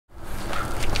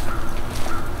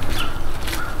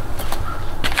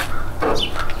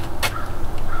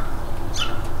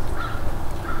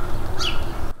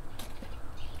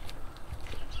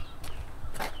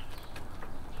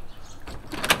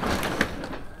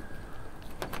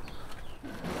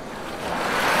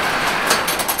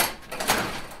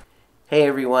Hey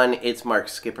everyone, it's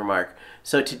Skipper Mark.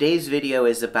 So today's video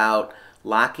is about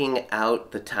locking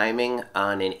out the timing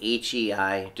on an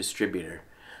HEI distributor.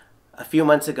 A few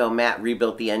months ago, Matt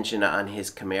rebuilt the engine on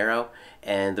his Camaro,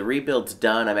 and the rebuild's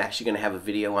done. I'm actually going to have a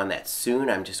video on that soon.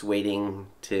 I'm just waiting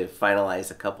to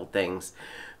finalize a couple things.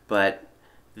 But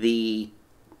he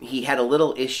had a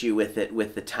little issue with it,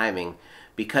 with the timing.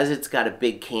 Because it's got a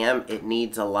big cam, it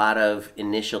needs a lot of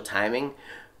initial timing,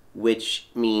 which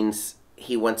means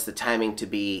he wants the timing to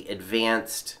be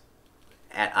advanced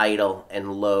at idle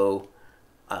and low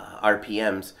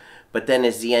RPMs. But then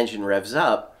as the engine revs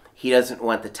up, he doesn't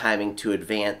want the timing to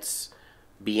advance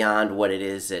beyond what it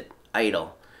is at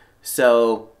idle.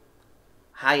 So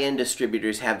high-end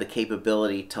distributors have the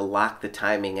capability to lock the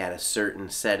timing at a certain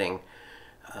setting.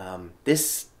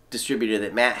 This distributor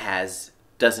that Matt has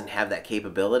doesn't have that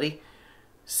capability.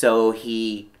 So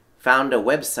he found a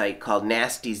website called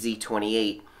Nasty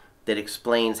Z28 that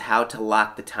explains how to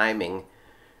lock the timing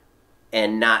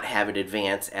and not have it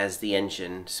advance as the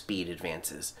engine speed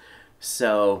advances.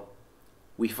 So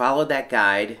we followed that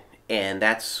guide, and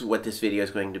that's what this video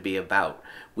is going to be about.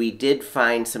 We did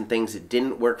find some things that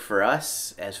didn't work for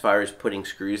us as far as putting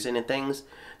screws in and things,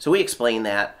 so we explained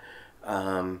that.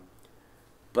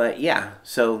 But yeah,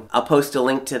 so I'll post a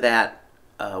link to that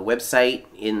website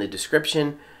in the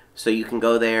description so you can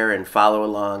go there and follow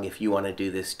along if you want to do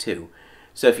this too.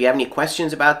 So if you have any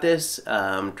questions about this,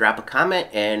 drop a comment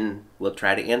and we'll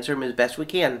try to answer them as best we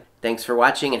can. Thanks for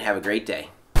watching and have a great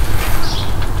day.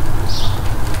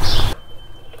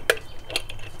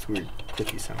 It's weird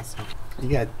clicky sounds. You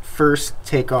gotta first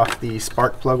take off the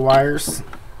spark plug wires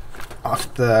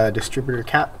off the distributor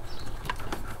cap.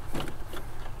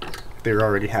 They're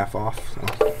already half off.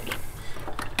 So.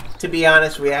 To be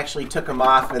honest, we actually took them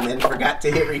off and then forgot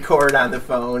to hit record on the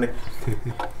phone.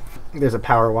 There's a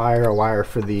power wire, a wire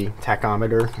for the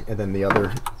tachometer, and then the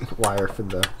other wire for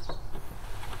the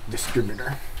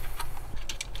distributor.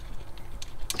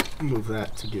 Move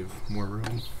that to give more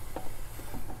room.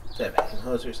 Is that a vacuum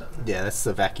hose or something? Yeah, that's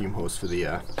the vacuum hose for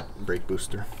the brake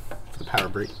booster, for the power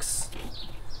brakes.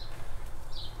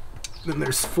 Then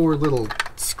there's 4 little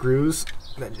screws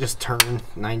that just turn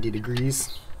 90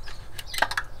 degrees.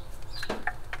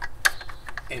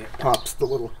 And it pops the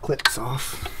little clips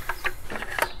off.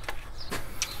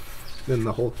 Then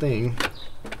the whole thing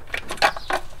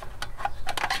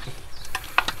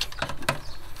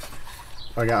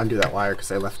I gotta undo that wire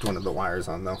because I left one of the wires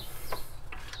on though,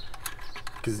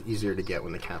 because it's easier to get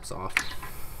when the cap's off.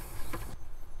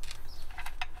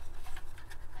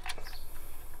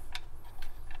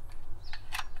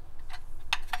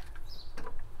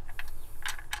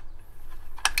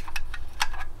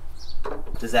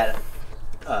 Does that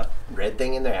red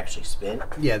thing in there actually spin?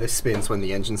 Yeah, this spins when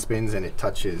the engine spins, and it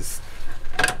touches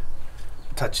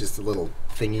the little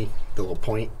thingy, the little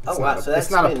point. Oh wow, so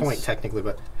that's not a point technically,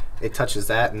 but it touches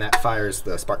that, and that fires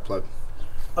the spark plug.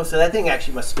 Oh, so that thing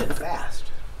actually must spin fast.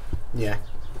 Yeah.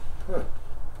 Huh.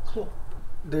 Cool.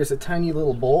 There's a tiny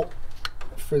little bolt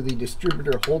for the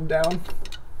distributor hold down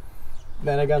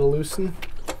that I gotta loosen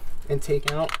and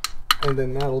take out, and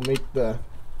then that'll make the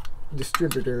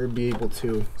distributor be able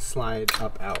to slide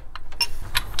up out.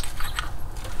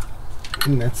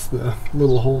 And that's the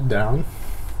little hold down.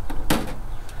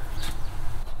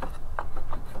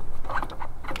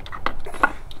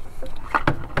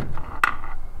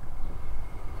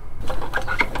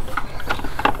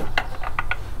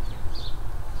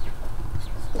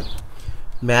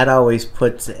 Matt always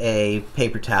puts a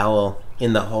paper towel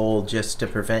in the hole just to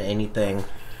prevent anything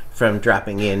from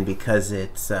dropping in because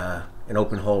it's an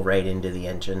open hole right into the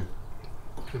engine.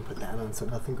 You can put that on so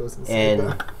nothing goes inside.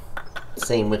 And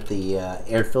same with the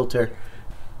air filter.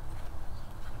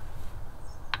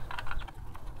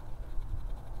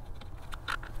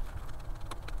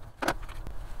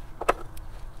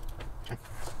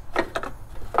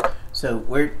 So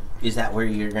where is that? Where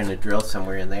you're going to drill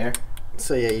somewhere in there?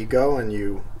 So yeah, you go and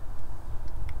you,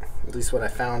 at least what I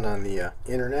found on the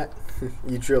internet,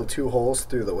 you drill 2 holes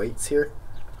through the weights here,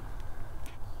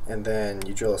 and then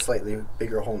you drill a slightly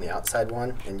bigger hole in the outside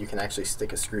one, and you can actually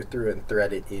stick a screw through it and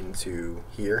thread it into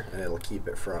here, and it'll keep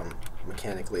it from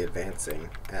mechanically advancing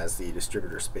as the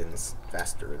distributor spins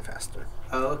faster and faster.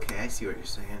 Oh, okay, I see what you're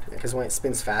saying. Because when it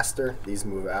spins faster, these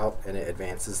move out and it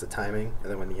advances the timing,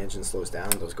 and then when the engine slows down,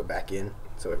 those go back in,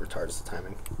 so it retards the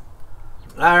timing.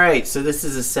 Alright, so this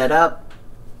is a setup.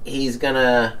 He's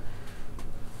gonna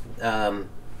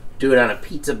do it on a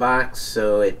pizza box,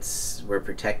 so we're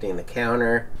protecting the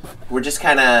counter. We're just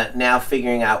kind of now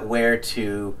figuring out where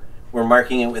to, we're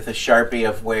marking it with a Sharpie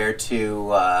of where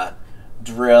to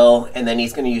drill, and then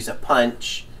he's going to use a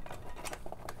punch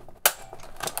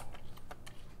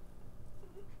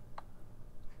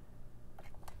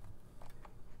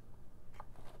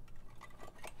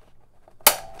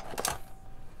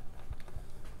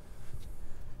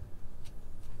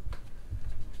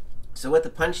So what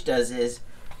the punch does is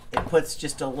it puts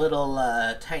just a little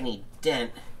tiny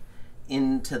dent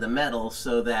into the metal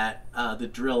so that the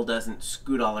drill doesn't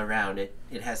scoot all around.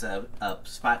 It has a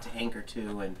spot to anchor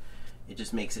to, and it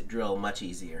just makes it drill much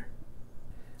easier.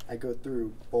 I go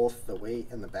through both the weight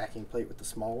and the backing plate with the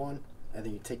small one, and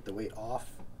then you take the weight off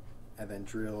and then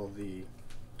drill the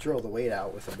weight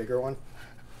out with a bigger one.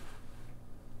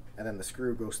 And then the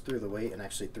screw goes through the weight and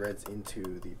actually threads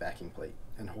into the backing plate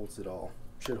and holds it all,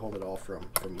 should hold it all from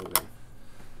moving.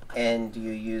 And do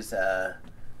you use a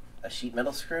sheet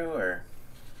metal screw, or?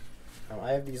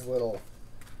 I have these little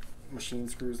machine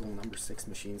screws, little number 6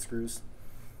 machine screws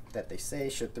that they say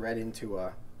should thread into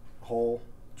a hole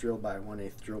drilled by a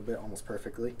 1/8 drill bit almost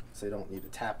perfectly. So you don't need to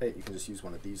tap it. You can just use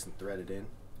one of these and thread it in,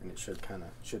 and it should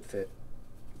fit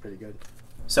pretty good.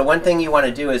 So one thing you want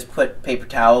to do is put paper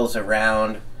towels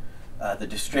around the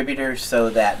distributor so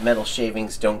that metal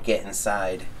shavings don't get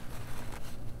inside.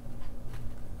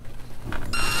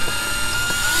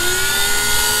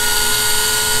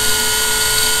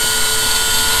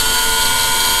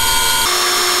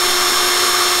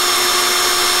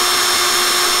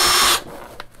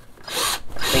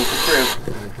 Think it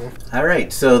through. Mm-hmm. All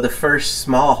right, so the first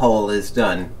small hole is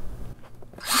done.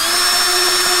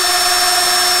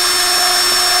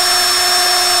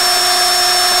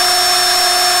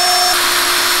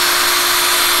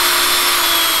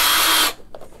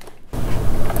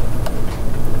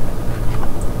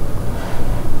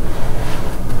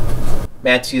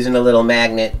 Matt's using a little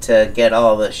magnet to get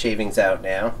all the shavings out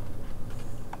now.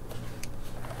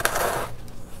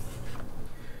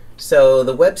 So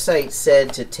the website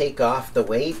said to take off the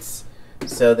weights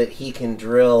so that he can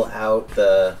drill out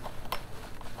the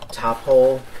top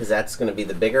hole, because that's going to be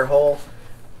the bigger hole.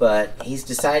 But he's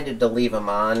decided to leave them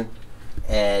on,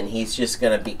 and he's just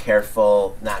going to be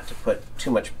careful not to put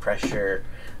too much pressure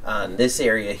on this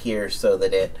area here so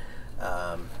that it,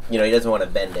 he doesn't want to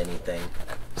bend anything.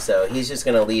 So he's just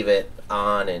going to leave it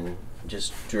on and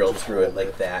just drill through it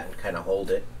like that and kind of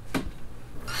hold it.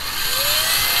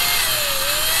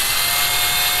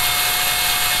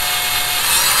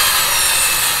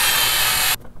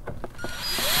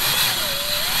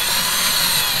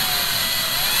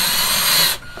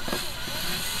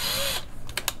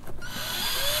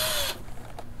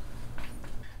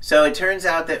 So it turns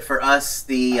out that for us,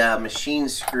 the machine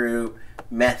screw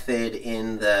method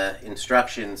in the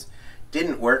instructions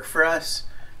didn't work for us.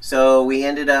 So we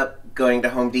ended up going to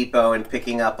Home Depot and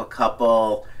picking up a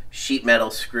couple sheet metal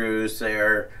screws.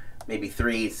 They're maybe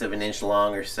 3/8 of an inch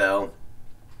long or so.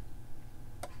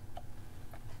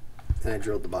 And I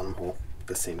drilled the bottom hole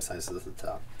the same size as the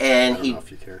top. And I don't know if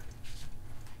you care.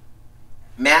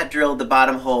 Matt drilled the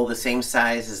bottom hole the same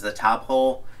size as the top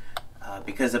hole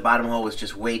because the bottom hole was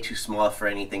just way too small for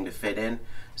anything to fit in.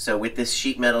 So with this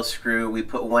sheet metal screw, we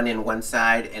put one in one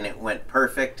side and it went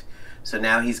perfect. So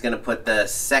now he's going to put the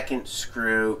second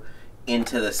screw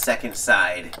into the second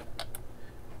side.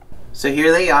 So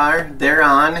here they are, they're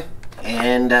on,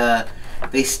 and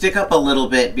they stick up a little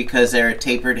bit because they're a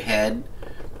tapered head,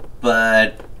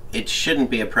 but it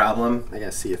shouldn't be a problem. I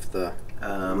gotta see if the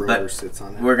rotor sits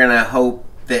on there. We're gonna hope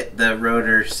that the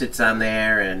rotor sits on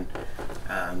there and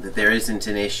that there isn't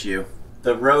an issue.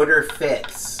 The rotor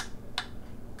fits.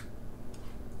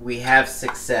 We have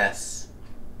success.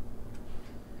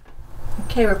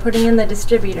 Okay, we're putting in the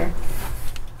distributor.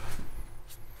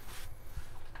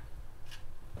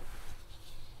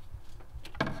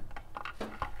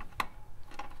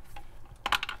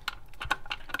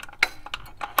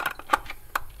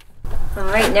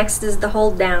 Alright, next is the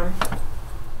hold down.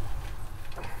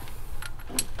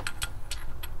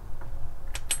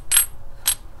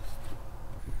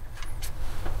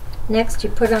 Next you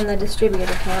put on the distributor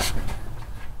cap.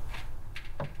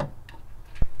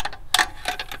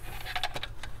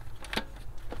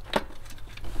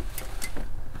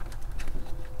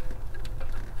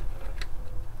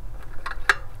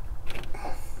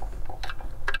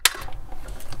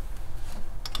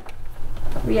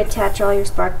 Reattach all your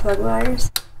spark plug wires.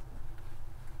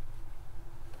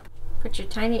 Put your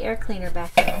tiny air cleaner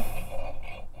back in.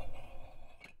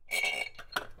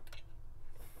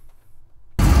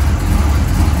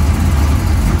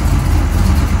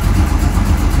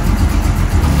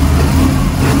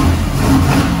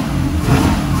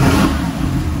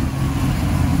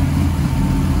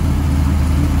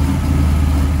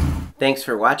 Thanks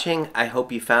for watching. I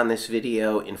hope you found this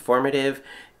video informative.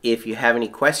 If you have any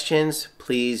questions,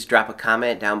 please drop a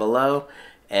comment down below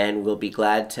and we'll be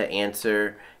glad to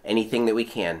answer anything that we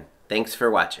can. Thanks for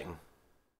watching.